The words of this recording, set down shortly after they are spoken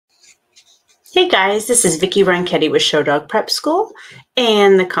Hey guys, this is Vicki Ronchette with Show Dog Prep School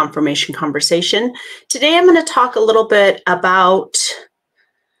and the Confirmation Conversation. Today I'm going to talk a little bit about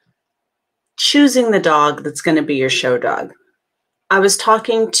choosing the dog that's going to be your show dog. I was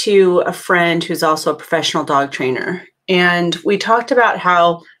talking to a friend who's also a professional dog trainer, and we talked about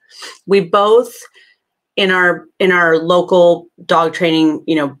how we both in our local dog training,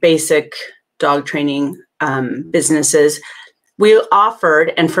 basic dog training businesses, we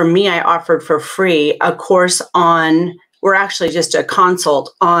offered, and for me, I offered for free a course on, or actually just a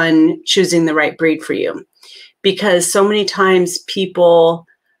consult on choosing the right breed for you. Because so many times people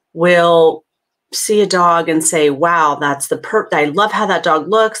will see a dog and say, wow, that's I love how that dog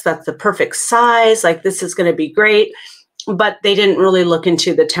looks. That's the perfect size. Like, this is going to be great. But they didn't really look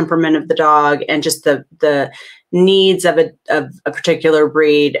into the temperament of the dog and just the needs of a particular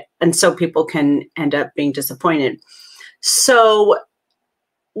breed. And so people can end up being disappointed. So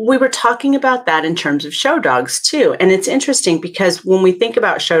we were talking about that in terms of show dogs too. And it's interesting because when we think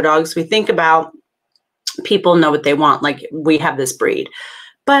about show dogs, we think about people know what they want. Like, we have this breed.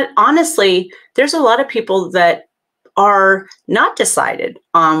 But honestly, there's a lot of people that are not decided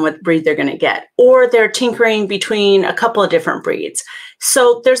on what breed they're going to get, or they're tinkering between a couple of different breeds.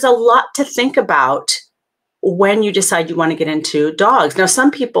 So there's a lot to think about when you decide you want to get into dogs. Now, some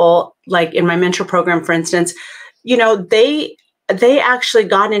people, like in my mentor program, for instance, they actually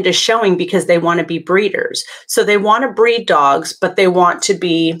got into showing because they want to be breeders. So they want to breed dogs, but they want to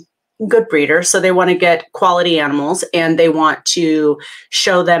be good breeders. So they want to get quality animals, and they want to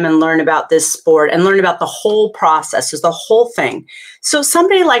show them and learn about this sport and learn about the whole process, is the whole thing. So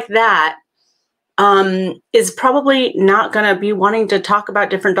somebody like that is probably not going to be wanting to talk about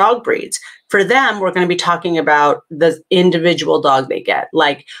different dog breeds. For them, we're going to be talking about the individual dog they get.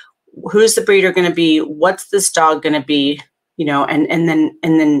 Like, who's the breeder going to be? What's this dog going to be? And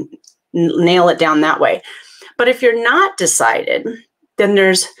then nail it down that way. But if you're not decided, then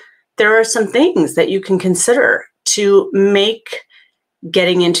there are some things that you can consider to make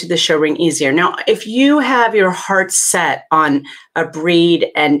getting into the show ring easier. Now, if you have your heart set on a breed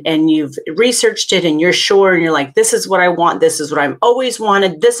and you've researched it and you're sure and you're like, this is what I want, this is what I've always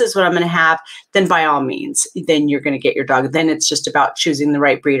wanted, this is what I'm going to have, then by all means, then you're going to get your dog. Then it's just about choosing the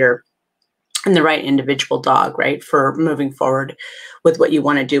right breeder and the right individual dog, right, for moving forward with what you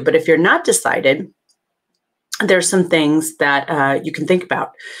want to do. But if you're not decided, there's some things that you can think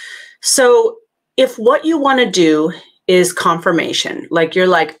about. So if what you want to do is confirmation, like you're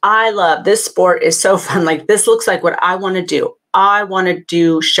like, I love this sport, is so fun, like this looks like what I want to do, I want to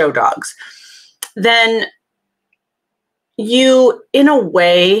do show dogs, then you, in a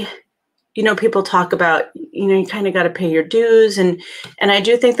way, people talk about, you kind of got to pay your dues. And I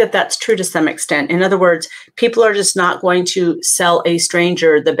do think that that's true to some extent. In other words, people are just not going to sell a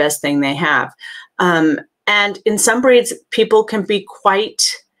stranger the best thing they have. And in some breeds, people can be quite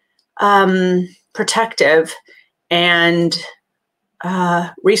protective and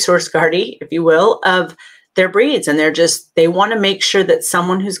resource guardy, if you will, of their breeds. And they want to make sure that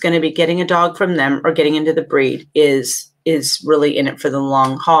someone who's going to be getting a dog from them or getting into the breed is really in it for the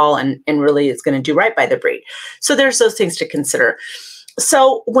long haul and really is going to do right by the breed. So there's those things to consider.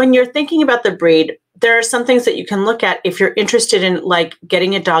 So when you're thinking about the breed, there are some things that you can look at if you're interested in, like,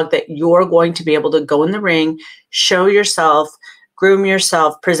 getting a dog that you're going to be able to go in the ring, show yourself, groom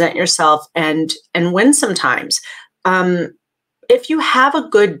yourself, present yourself, and win sometimes. If you have a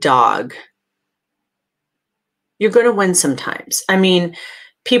good dog, you're going to win sometimes. I mean,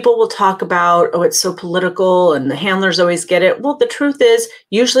 people will talk about, oh, it's so political and the handlers always get it. Well, the truth is,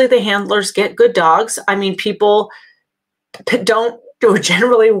 usually the handlers get good dogs. I mean, people don't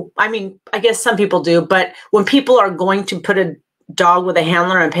generally, I mean, I guess some people do, but when people are going to put a dog with a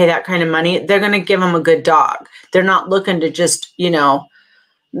handler and pay that kind of money, they're going to give them a good dog. They're not looking to just,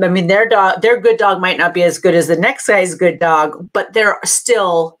 I mean, their good dog might not be as good as the next guy's good dog, but they're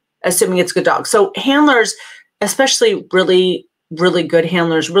still assuming it's a good dog. So handlers, especially really, really good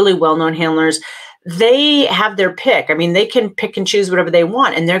handlers, really well-known handlers, they have their pick. I mean, they can pick and choose whatever they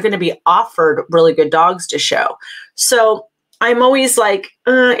want, and they're going to be offered really good dogs to show. So I'm always like,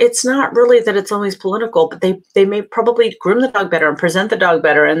 it's not really that it's always political, but they may probably groom the dog better and present the dog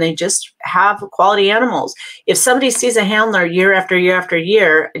better, and they just have quality animals. If somebody sees a handler year after year after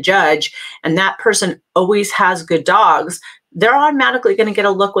year, a judge, and that person always has good dogs, they're automatically going to get a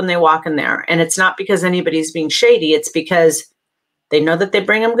look when they walk in there. And it's not because anybody's being shady. It's because they know that they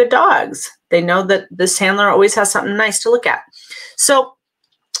bring them good dogs. They know that this handler always has something nice to look at. So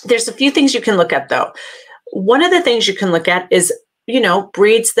there's a few things you can look at, though. One of the things you can look at is,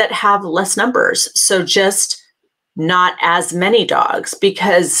 breeds that have less numbers. So just not as many dogs,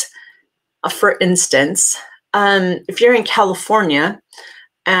 because for instance, if you're in California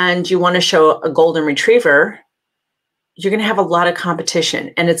and you want to show a golden retriever, you're going to have a lot of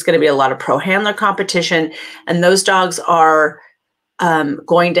competition, and it's going to be a lot of pro handler competition. And those dogs are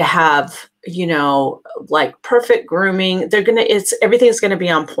going to have, like perfect grooming. Everything's going to be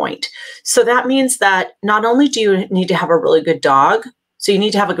on point. So that means that not only do you need to have a really good dog, so you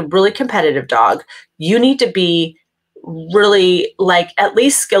need to have a really competitive dog, you need to be really at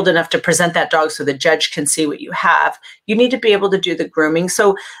least skilled enough to present that dog so the judge can see what you have. You need to be able to do the grooming.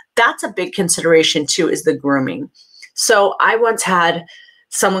 So that's a big consideration too, is the grooming. So I once had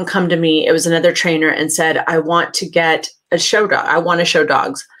someone come to me, it was another trainer, and said, I want to get a show dog. I want to show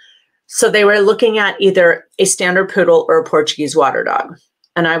dogs. So they were looking at either a standard poodle or a Portuguese water dog.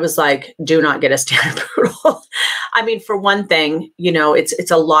 And I was like, do not get a standard poodle. I mean, for one thing,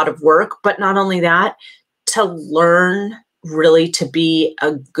 it's a lot of work, but not only that, to learn really to be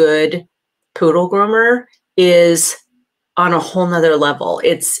a good poodle groomer is on a whole nother level.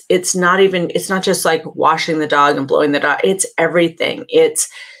 It's not just like washing the dog and blowing the dog. It's everything. It's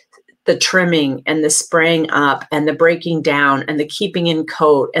the trimming and the spraying up and the breaking down and the keeping in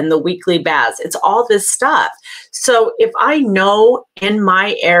coat and the weekly baths. It's all this stuff. So if I know in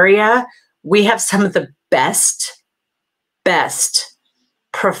my area, we have some of the best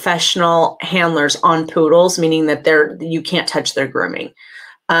professional handlers on poodles, meaning that you can't touch their grooming,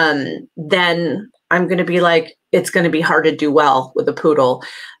 then I'm going to be like, it's going to be hard to do well with a poodle,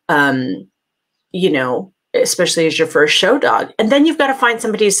 especially as your first show dog. And then you've got to find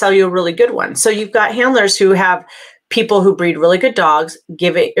somebody to sell you a really good one. So you've got handlers who have people who breed really good dogs,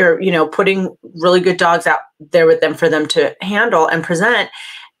 putting really good dogs out there with them for them to handle and present.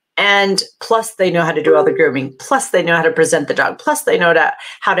 And plus they know how to do all the grooming. Plus they know how to present the dog. Plus they know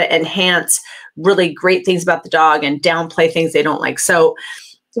how to enhance really great things about the dog and downplay things they don't like. So,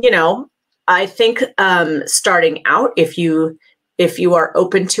 I think starting out, if you are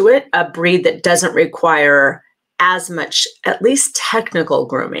open to it, a breed that doesn't require as much, at least technical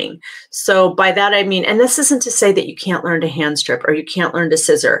grooming. So by that, I mean, and this isn't to say that you can't learn to hand strip or you can't learn to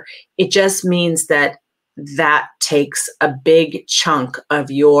scissor. It just means that takes a big chunk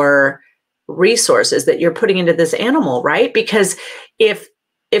of your resources that you're putting into this animal, right? Because if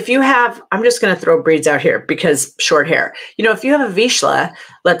you have, I'm just going to throw breeds out here because short hair, if you have a Vizsla,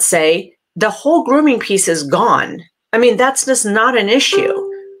 let's say, the whole grooming piece is gone. I mean, that's just not an issue.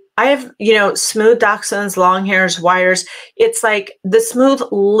 I have, smooth dachshunds, long hairs, wires. It's like the smooth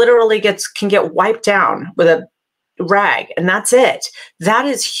literally can get wiped down with a rag, and that's it. That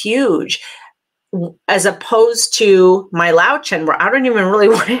is huge. As opposed to my Laotian, where I don't even really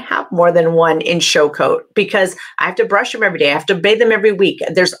want to have more than one in show coat because I have to brush them every day. I have to bathe them every week.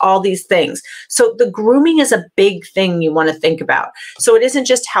 There's all these things. So the grooming is a big thing you want to think about. So it isn't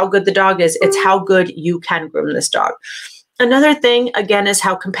just how good the dog is, it's how good you can groom this dog. Another thing, again, is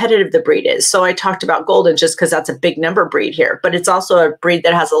how competitive the breed is. So I talked about Golden just because that's a big number breed here, but it's also a breed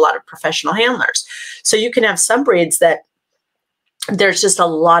that has a lot of professional handlers. So you can have some breeds that there's just a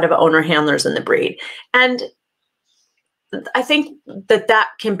lot of owner handlers in the breed. And I think that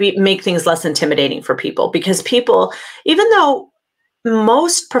can make things less intimidating for people, because people, even though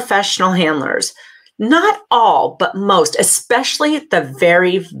most professional handlers, not all, but most, especially the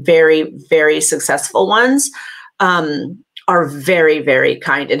very, very, very successful ones, are very, very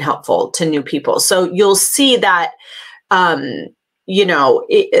kind and helpful to new people. So you'll see that,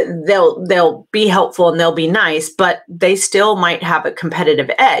 they'll be helpful and they'll be nice, but they still might have a competitive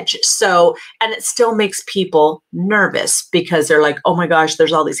edge. So, and it still makes people nervous because they're like, oh my gosh,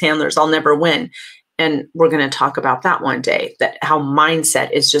 there's all these handlers, I'll never win. And we're going to talk about that one day, that how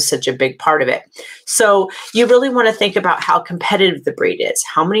mindset is just such a big part of it. So you really want to think about how competitive the breed is,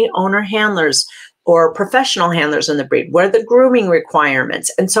 how many owner handlers or professional handlers in the breed, what are the grooming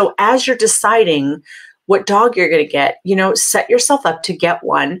requirements? And so as you're deciding what dog you're going to get, set yourself up to get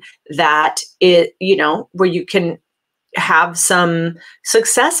one that it, where you can have some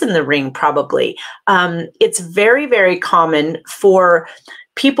success in the ring, probably. It's very, very common for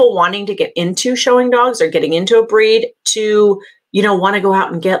people wanting to get into showing dogs or getting into a breed to, want to go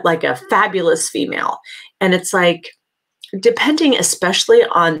out and get like a fabulous female. And it's like, depending especially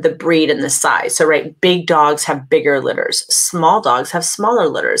on the breed and the size. So, right, big dogs have bigger litters. Small dogs have smaller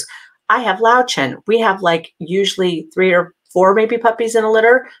litters. I have Laotian. We have like usually 3 or 4 maybe puppies in a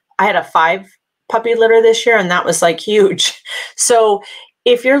litter. I had a 5 puppy litter this year, and that was like huge. So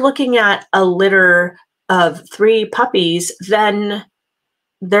if you're looking at a litter of 3 puppies, then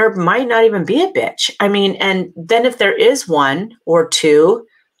there might not even be a bitch. I mean, and then if there is 1 or 2,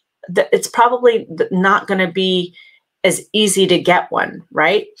 it's probably not going to be as easy to get one,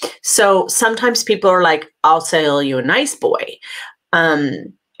 right? So sometimes people are like, I'll sell you a nice boy.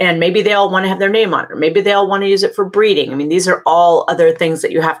 And maybe they all want to have their name on it, or maybe they all want to use it for breeding. I mean, these are all other things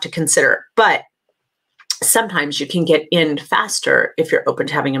that you have to consider. But sometimes you can get in faster if you're open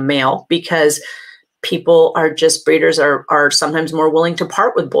to having a male, because people are just, breeders are sometimes more willing to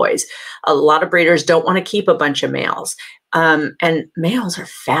part with boys. A lot of breeders don't want to keep a bunch of males. And males are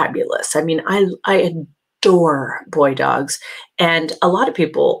fabulous. I mean, I adore boy dogs, and a lot of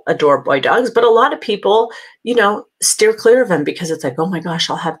people adore boy dogs, but a lot of people, steer clear of them because it's like, oh my gosh,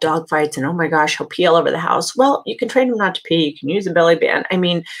 I'll have dog fights, and oh my gosh, he'll pee all over the house. Well, you can train him not to pee. You can use a belly band. I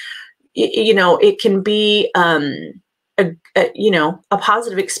mean, it can be, a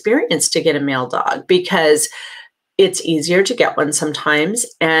positive experience to get a male dog, because it's easier to get one sometimes,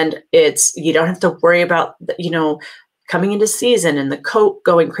 and you don't have to worry about, coming into season and the coat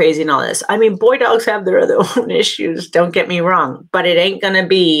going crazy and all this. I mean, boy dogs have their own issues, don't get me wrong, but it ain't going to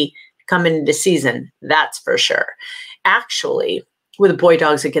be coming into season. That's for sure. Actually, with boy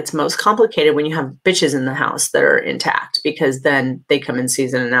dogs, it gets most complicated when you have bitches in the house that are intact, because then they come in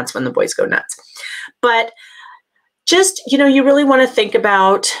season and that's when the boys go nuts. But just, you really want to think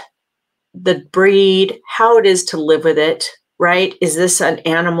about the breed, how it is to live with it, right? Is this an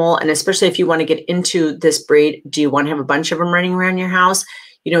animal? And especially if you want to get into this breed, do you want to have a bunch of them running around your house?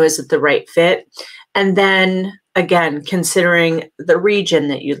 Is it the right fit? And then again, considering the region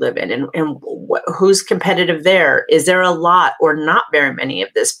that you live in, and who's competitive there. Is there a lot or not very many of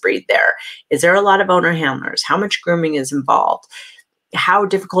this breed there? Is there a lot of owner handlers? How much grooming is involved? How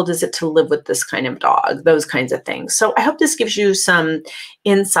difficult is it to live with this kind of dog? Those kinds of things. So I hope this gives you some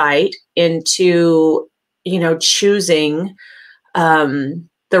insight into, choosing the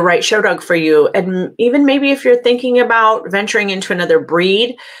right show dog for you. And even maybe if you're thinking about venturing into another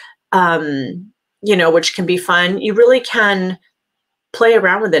breed, which can be fun, you really can play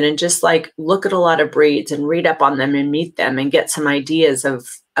around with it and just like look at a lot of breeds and read up on them and meet them and get some ideas of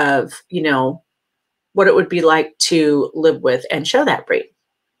what it would be like to live with and show that breed.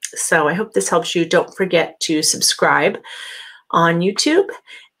 So I hope this helps you. Don't forget to subscribe on YouTube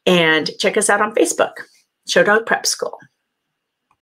and check us out on Facebook, Show Dog Prep School.